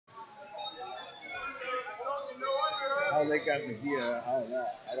how they got Mcgeough out of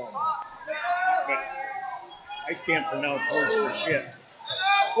that. I don't know. But I can't pronounce words for shit.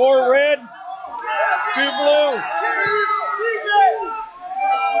 4 red, 2 blue.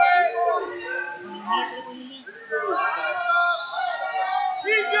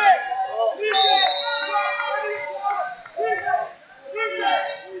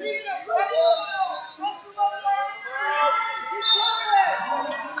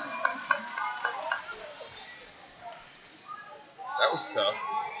 That was tough.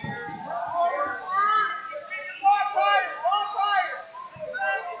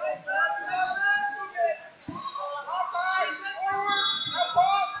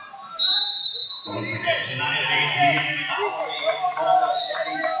 Don't forget tonight at 8 p.m. Tulsa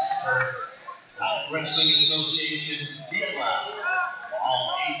City Center, Wrestling Association Gala.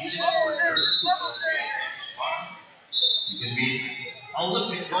 All ages for nerds and fun. You can meet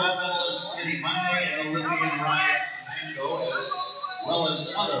Olympic gold medalist Eddie Monday and Olympian Ryan Mango, as well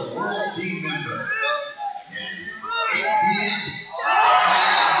as other world team members. Again, 8 p.m.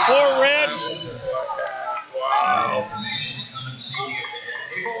 4 red. Wow. Information, come and see me at the head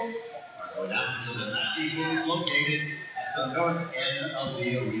table. Or go down to the Nutty booth located at the north end of the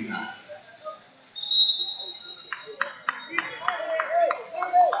arena.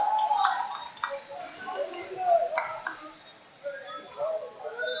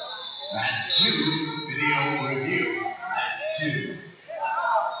 Mat 2 video review. Mat 2.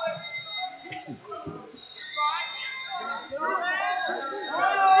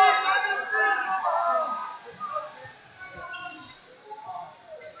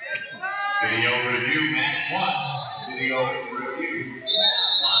 Video review, Mat 1. Video review, Mat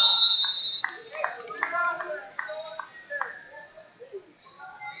 1.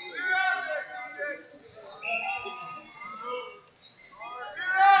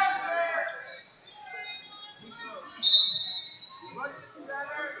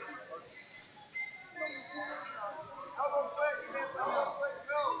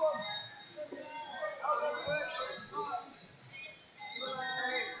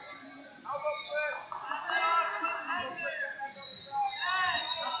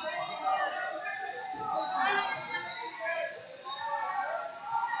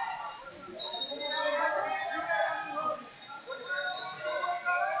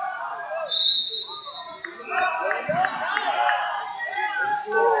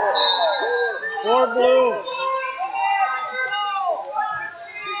 Blue.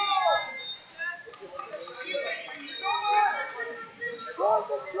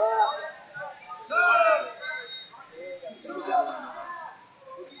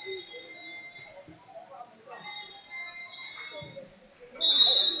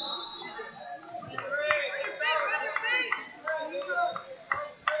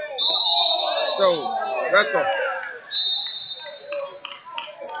 So, wrestle.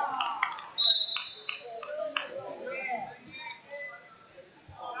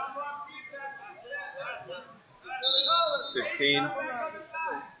 $15.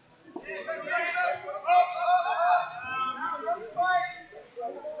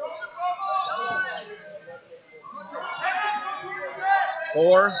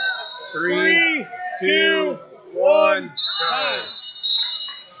 Four, three, two, one, time.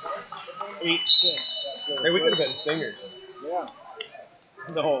 8, 6. Hey, we could have been singers. Yeah.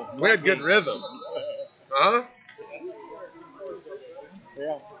 No. We had good rhythm. Huh?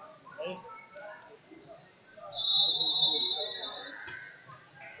 Yeah.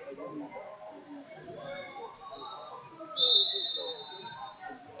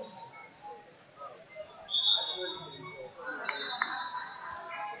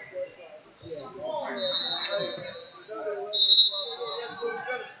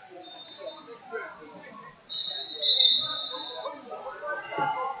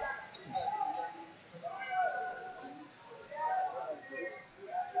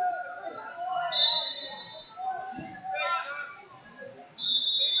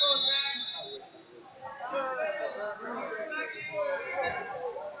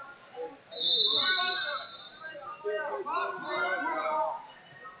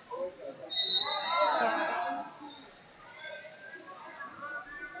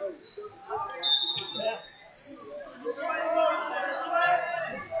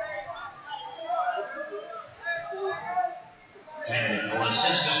 Technical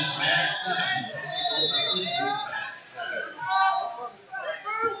assistance, Mat 7. Technical assistance, Mat 7.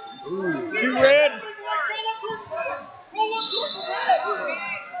 Ooh. 2 red.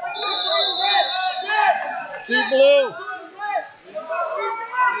 2 blue.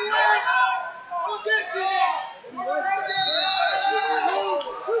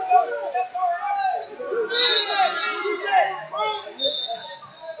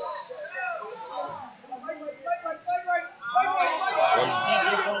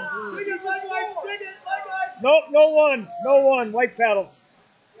 one. No one. White paddle.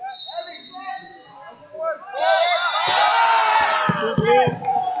 Two blue.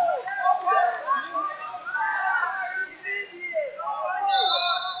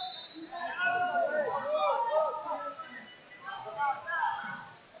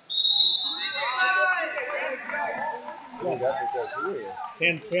 Yeah.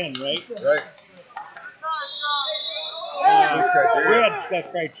 10-10, right? Right. Red's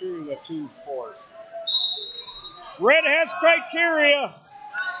got criteria. We got 2-4. Red has criteria.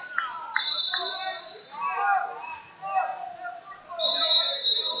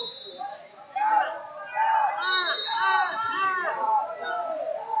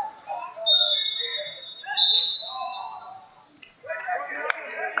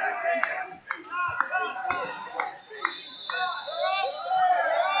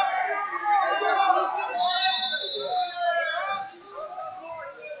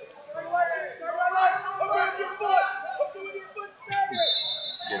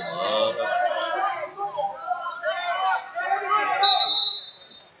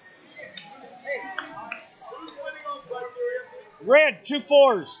 Red,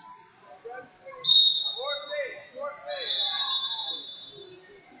 2-4s.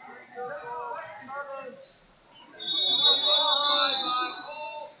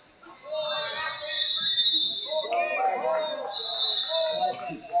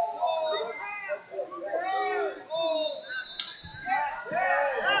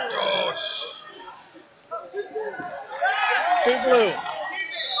 Two blue.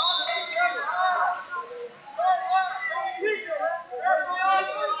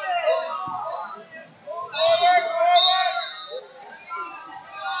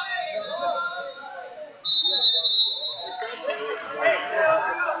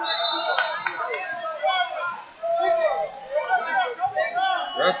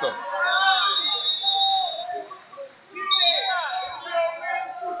 Russell.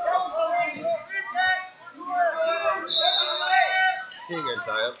 He ain't gonna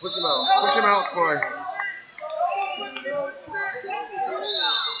tie up. Push him out. Push him out twice.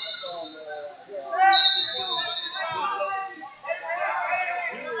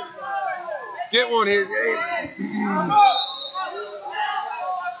 Let's get one here, Gabe.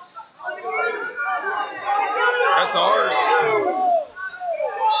 That's ours.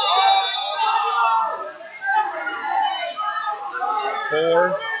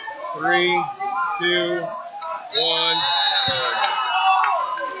 Four, three, two, one.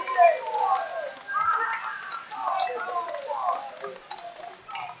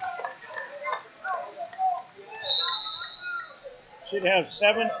 Should have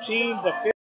 17 to 15.